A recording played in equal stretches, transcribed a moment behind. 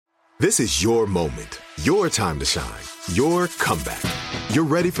This is your moment, your time to shine, your comeback. You're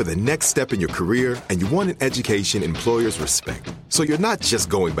ready for the next step in your career, and you want an education employers respect. So you're not just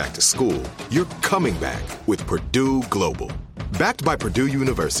going back to school, you're coming back with Purdue Global. Backed by Purdue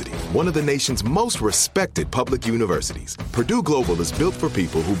University, one of the nation's most respected public universities, Purdue Global is built for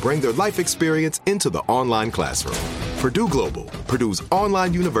people who bring their life experience into the online classroom. Purdue Global, Purdue's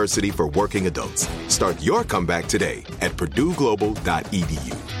online university for working adults. Start your comeback today at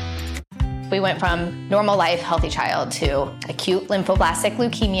purdueglobal.edu. We went from normal life, healthy child to acute lymphoblastic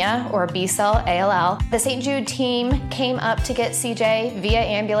leukemia, or B-cell ALL. The St. Jude team came up to get CJ via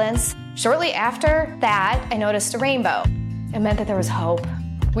ambulance. Shortly after that, I noticed a rainbow. It meant that there was hope.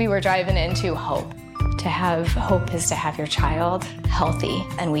 We were driving into hope. To have hope is to have your child healthy,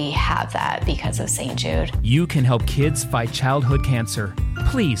 and we have that because of St. Jude. You can help kids fight childhood cancer.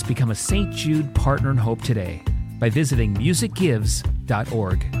 Please become a St. Jude Partner in Hope today by visiting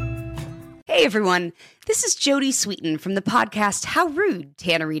musicgives.org. Hey everyone, this is Jody Sweeten from the podcast How Rude,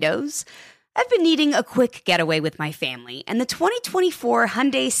 Tanneritos. I've been needing a quick getaway with my family, and the 2024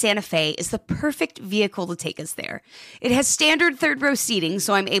 Hyundai Santa Fe is the perfect vehicle to take us there. It has standard third-row seating,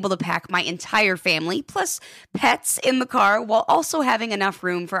 so I'm able to pack my entire family, plus pets, in the car, while also having enough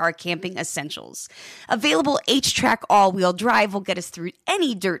room for our camping essentials. Available H-Track all-wheel drive will get us through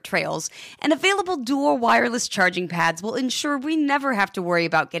any dirt trails, and available dual wireless charging pads will ensure we never have to worry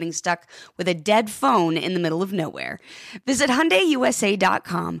about getting stuck with a dead phone in the middle of nowhere. Visit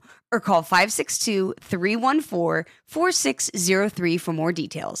HyundaiUSA.com or call 562-314-4603 for more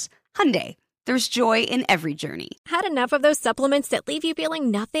details. Hyundai, there's joy in every journey. Had enough of those supplements that leave you feeling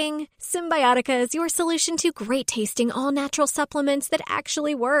nothing? Symbiotica is your solution to great-tasting, all-natural supplements that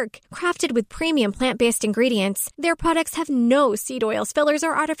actually work. Crafted with premium plant-based ingredients, their products have no seed oils, fillers,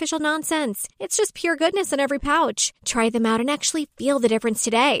 or artificial nonsense. It's just pure goodness in every pouch. Try them out and actually feel the difference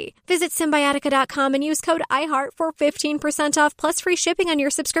today. Visit Symbiotica.com and use code IHEART for 15% off plus free shipping on your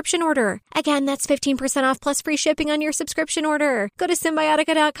subscription order. Again, that's 15% off plus free shipping on your subscription order. Go to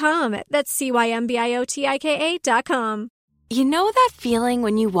Symbiotica.com. That's Symbiotika.com. You know that feeling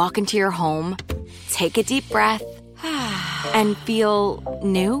when you walk into your home, take a deep breath, and feel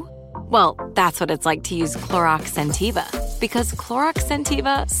new? Well, that's what it's like to use Clorox Scentiva. Because Clorox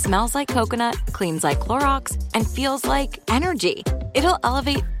Scentiva smells like coconut, cleans like Clorox, and feels like energy. It'll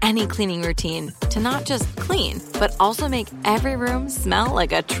elevate any cleaning routine to not just clean, but also make every room smell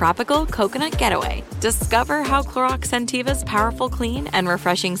like a tropical coconut getaway. Discover how Clorox Scentiva's powerful clean and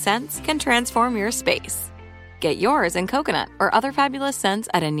refreshing scents can transform your space. Get yours in coconut or other fabulous scents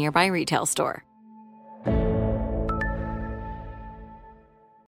at a nearby retail store.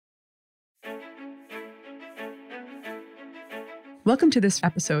 Welcome to this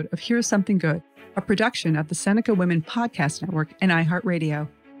episode of Here's Something Good, a production of the Seneca Women Podcast Network and iHeartRadio.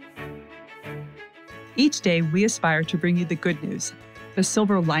 Each day, we aspire to bring you the good news, the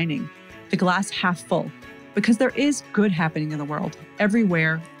silver lining, the glass half full, because there is good happening in the world,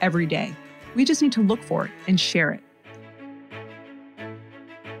 everywhere, every day. We just need to look for it and share it.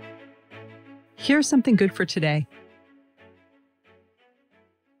 Here's something good for today.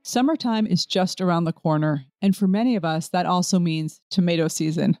 Summertime is just around the corner, and for many of us, that also means tomato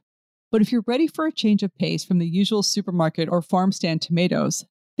season. But if you're ready for a change of pace from the usual supermarket or farm stand tomatoes,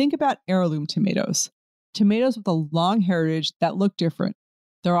 think about heirloom tomatoes. Tomatoes with a long heritage that look different.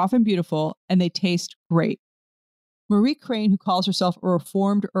 They're often beautiful, and they taste great. Marie Crane, who calls herself a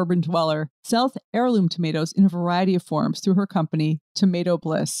reformed urban dweller, sells heirloom tomatoes in a variety of forms through her company, Tomato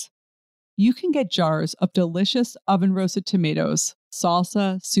Bliss. You can get jars of delicious oven-roasted tomatoes,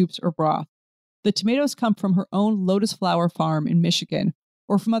 salsa, soups, or broth. The tomatoes come from her own Lotus Flower Farm in Michigan,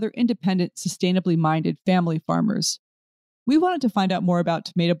 or from other independent, sustainably minded family farmers. We wanted to find out more about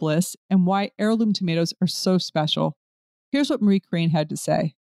Tomato Bliss and why heirloom tomatoes are so special. Here's what Marie Crane had to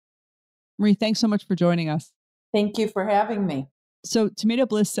say. Marie, thanks so much for joining us. Thank you for having me. So Tomato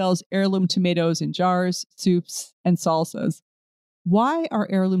Bliss sells heirloom tomatoes in jars, soups, and salsas. Why are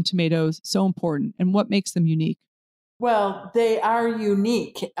heirloom tomatoes so important, and what makes them unique? Well, they are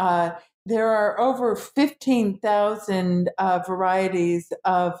unique. There are over 15,000 varieties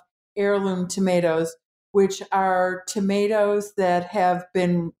of heirloom tomatoes, which are tomatoes that have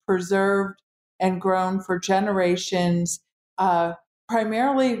been preserved and grown for generations,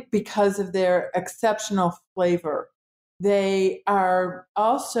 primarily because of their exceptional flavor. They are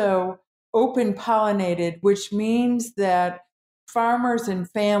also open pollinated, which means that farmers and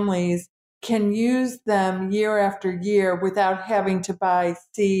families can use them year after year without having to buy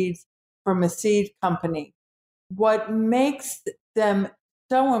seeds from a seed company. What makes them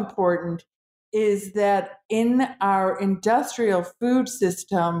so important is that in our industrial food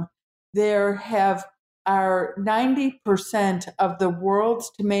system, are 90% of the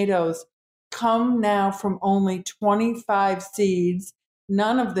world's tomatoes come now from only 25 seeds,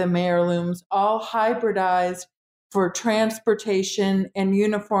 none of them heirlooms, all hybridized for transportation and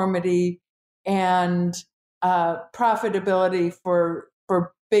uniformity and profitability for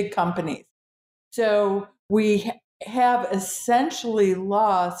big companies. So we have essentially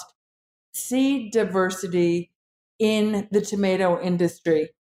lost seed diversity in the tomato industry.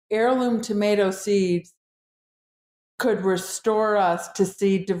 Heirloom tomato seeds could restore us to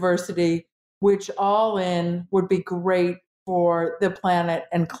seed diversity, which all in would be great for the planet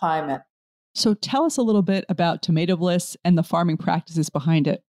and climate. So tell us a little bit about Tomato Bliss and the farming practices behind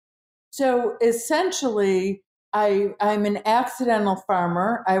it. So essentially, I'm an accidental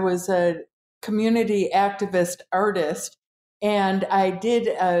farmer. I was a community activist artist, and I did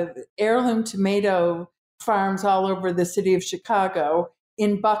heirloom tomato farms all over the city of Chicago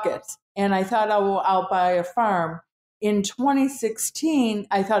in buckets. And I thought, I'll buy a farm. In 2016,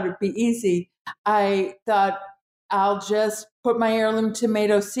 I thought it'd be easy. I thought, I'll just put my heirloom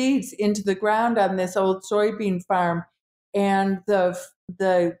tomato seeds into the ground on this old soybean farm. And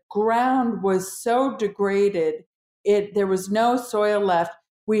the ground was so degraded, there was no soil left.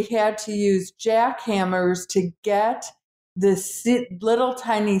 We had to use jackhammers to get the little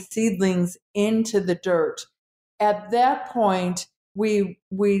tiny seedlings into the dirt. At that point, we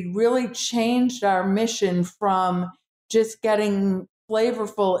really changed our mission from just getting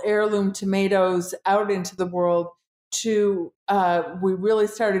flavorful heirloom tomatoes out into the world to we really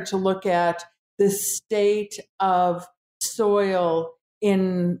started to look at the state of soil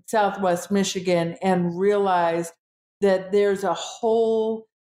in Southwest Michigan and realized that there's a whole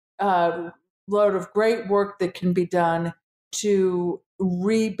load of great work that can be done to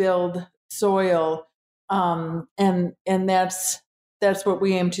rebuild soil, and that's what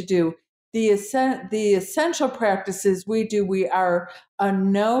we aim to do. The essential practices we are a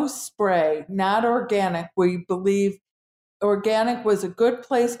no spray, not organic. We believe organic was a good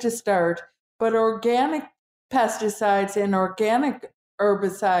place to start, but organic pesticides and organic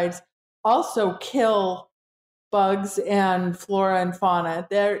herbicides also kill bugs and flora and fauna.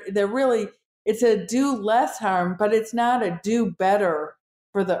 They're really, it's a do less harm, but it's not a do better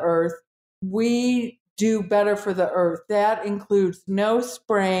for the earth. We do better for the earth. That includes no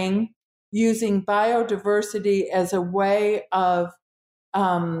spraying, using biodiversity as a way of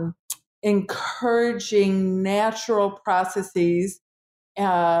encouraging natural processes.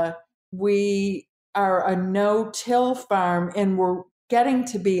 We are a no-till farm, and we're getting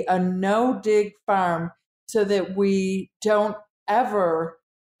to be a no-dig farm so that we don't ever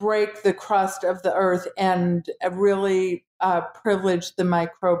break the crust of the earth and really privilege the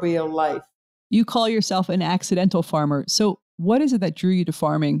microbial life. You call yourself an accidental farmer. So what is it that drew you to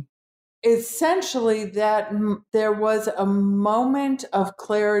farming? Essentially, that there was a moment of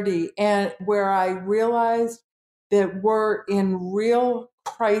clarity and where I realized that we're in real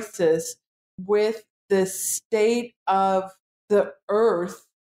crisis with the state of the earth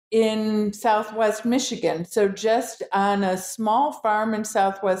in Southwest Michigan. So just on a small farm in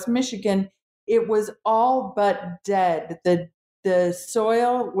Southwest Michigan, it was all but dead. The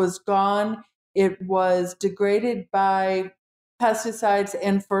soil was gone. It was degraded by pesticides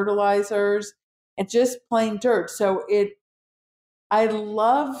and fertilizers and just plain dirt. So I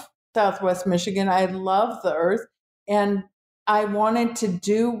love Southwest Michigan. I love the earth. And I wanted to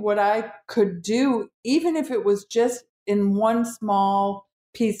do what I could do, even if it was just in one small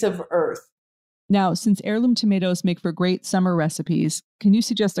piece of earth. Now, since heirloom tomatoes make for great summer recipes, can you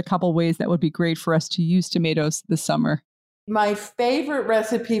suggest a couple ways that would be great for us to use tomatoes this summer? My favorite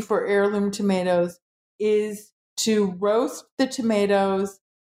recipe for heirloom tomatoes is to roast the tomatoes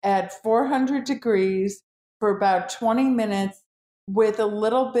at 400 degrees for about 20 minutes with a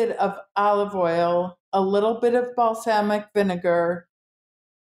little bit of olive oil, a little bit of balsamic vinegar,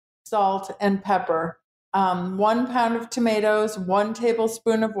 salt, and pepper. 1 pound of tomatoes, 1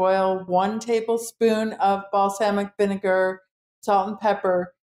 tablespoon of oil, 1 tablespoon of balsamic vinegar, salt and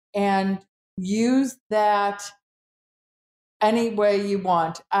pepper, and use that any way you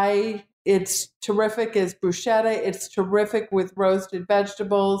want. It's terrific as bruschetta. It's terrific with roasted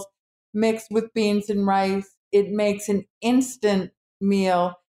vegetables, mixed with beans and rice. It makes an instant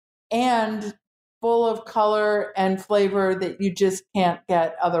meal and full of color and flavor that you just can't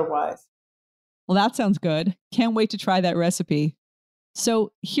get otherwise. Well, that sounds good. Can't wait to try that recipe.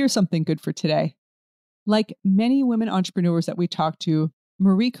 So here's something good for today. Like many women entrepreneurs that we talk to,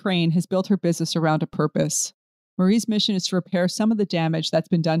 Marie Crane has built her business around a purpose. Marie's mission is to repair some of the damage that's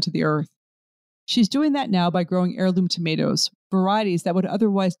been done to the earth. She's doing that now by growing heirloom tomatoes, varieties that would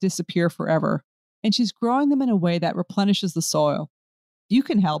otherwise disappear forever, and she's growing them in a way that replenishes the soil. You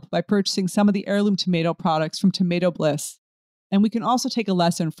can help by purchasing some of the heirloom tomato products from Tomato Bliss. And we can also take a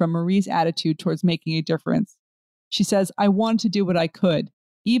lesson from Marie's attitude towards making a difference. She says, I wanted to do what I could,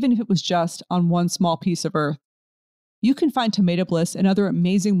 even if it was just on one small piece of earth. You can find Tomato Bliss and other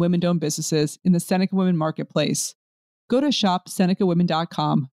amazing women-owned businesses in the Seneca Women Marketplace. Go to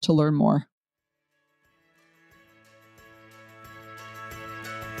shopsenecawomen.com to learn more.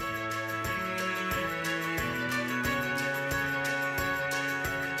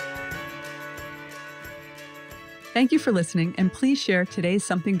 Thank you for listening, and please share today's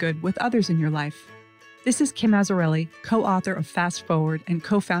Something Good with others in your life. This is Kim Azzarelli, co-author of Fast Forward and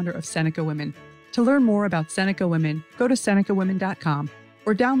co-founder of Seneca Women. To learn more about Seneca Women, go to senecawomen.com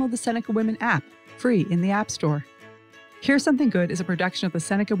or download the Seneca Women app, free in the App Store. Here's Something Good is a production of the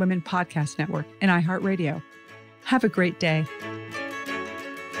Seneca Women Podcast Network and iHeartRadio. Have a great day.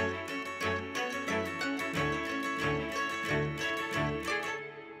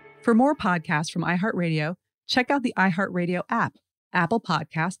 For more podcasts from iHeartRadio, check out the iHeartRadio app, Apple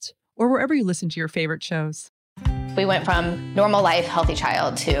Podcasts, or wherever you listen to your favorite shows. We went from normal life, healthy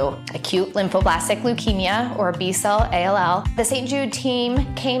child to acute lymphoblastic leukemia or B-cell ALL. The St. Jude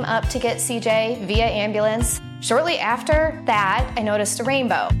team came up to get CJ via ambulance. Shortly after that, I noticed a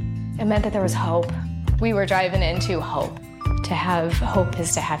rainbow. It meant that there was hope. We were driving into hope. To have hope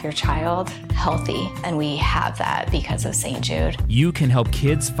is to have your child healthy, and we have that because of St. Jude. You can help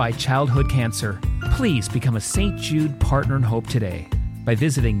kids fight childhood cancer. Please become a St. Jude Partner in Hope today by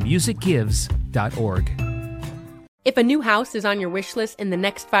visiting musicgives.org. If a new house is on your wish list in the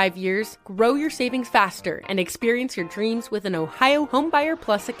next 5 years, grow your savings faster and experience your dreams with an Ohio Homebuyer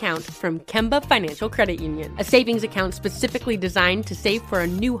Plus account from Kemba Financial Credit Union. A savings account specifically designed to save for a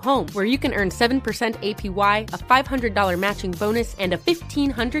new home, where you can earn 7% APY, a $500 matching bonus, and a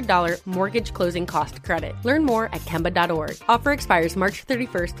 $1,500 mortgage closing cost credit. Learn more at Kemba.org. Offer expires March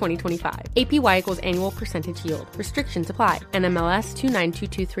 31st, 2025. APY equals annual percentage yield. Restrictions apply. NMLS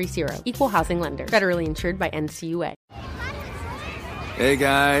 292230. Equal housing lender. Federally insured by NCUA. Hey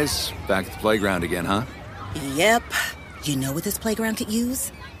guys, back at the playground again, huh? Yep. You know what this playground could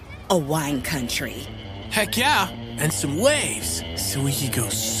use? A wine country. Heck yeah, and some waves so we could go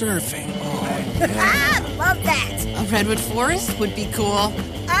surfing. Oh, yeah. Love that. A redwood forest would be cool.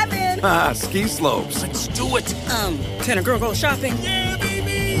 I'm in. Ski slopes. Let's do it. Can a girl go shopping? Yeah,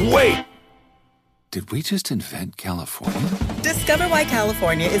 baby. Wait. Did we just invent California? Discover why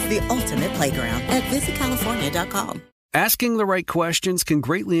California is the ultimate playground at visitcalifornia.com. Asking the right questions can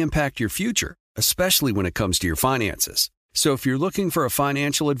greatly impact your future, especially when it comes to your finances. So if you're looking for a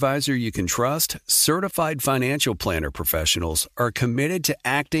financial advisor you can trust, certified financial planner professionals are committed to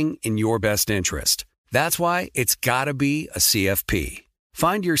acting in your best interest. That's why it's got to be a CFP.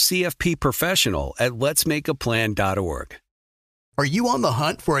 Find your CFP professional at letsmakeaplan.org. Are you on the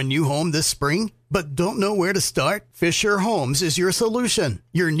hunt for a new home this spring, but don't know where to start? Fisher Homes is your solution.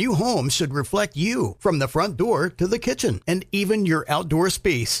 Your new home should reflect you, from the front door to the kitchen and even your outdoor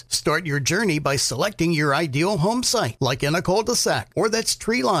space. Start your journey by selecting your ideal home site, like in a cul-de-sac or that's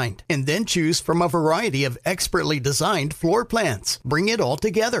tree-lined, and then choose from a variety of expertly designed floor plans. Bring it all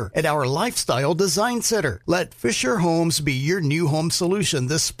together at our Lifestyle Design Center. Let Fisher Homes be your new home solution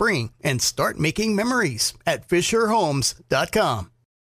this spring and start making memories at fisherhomes.com.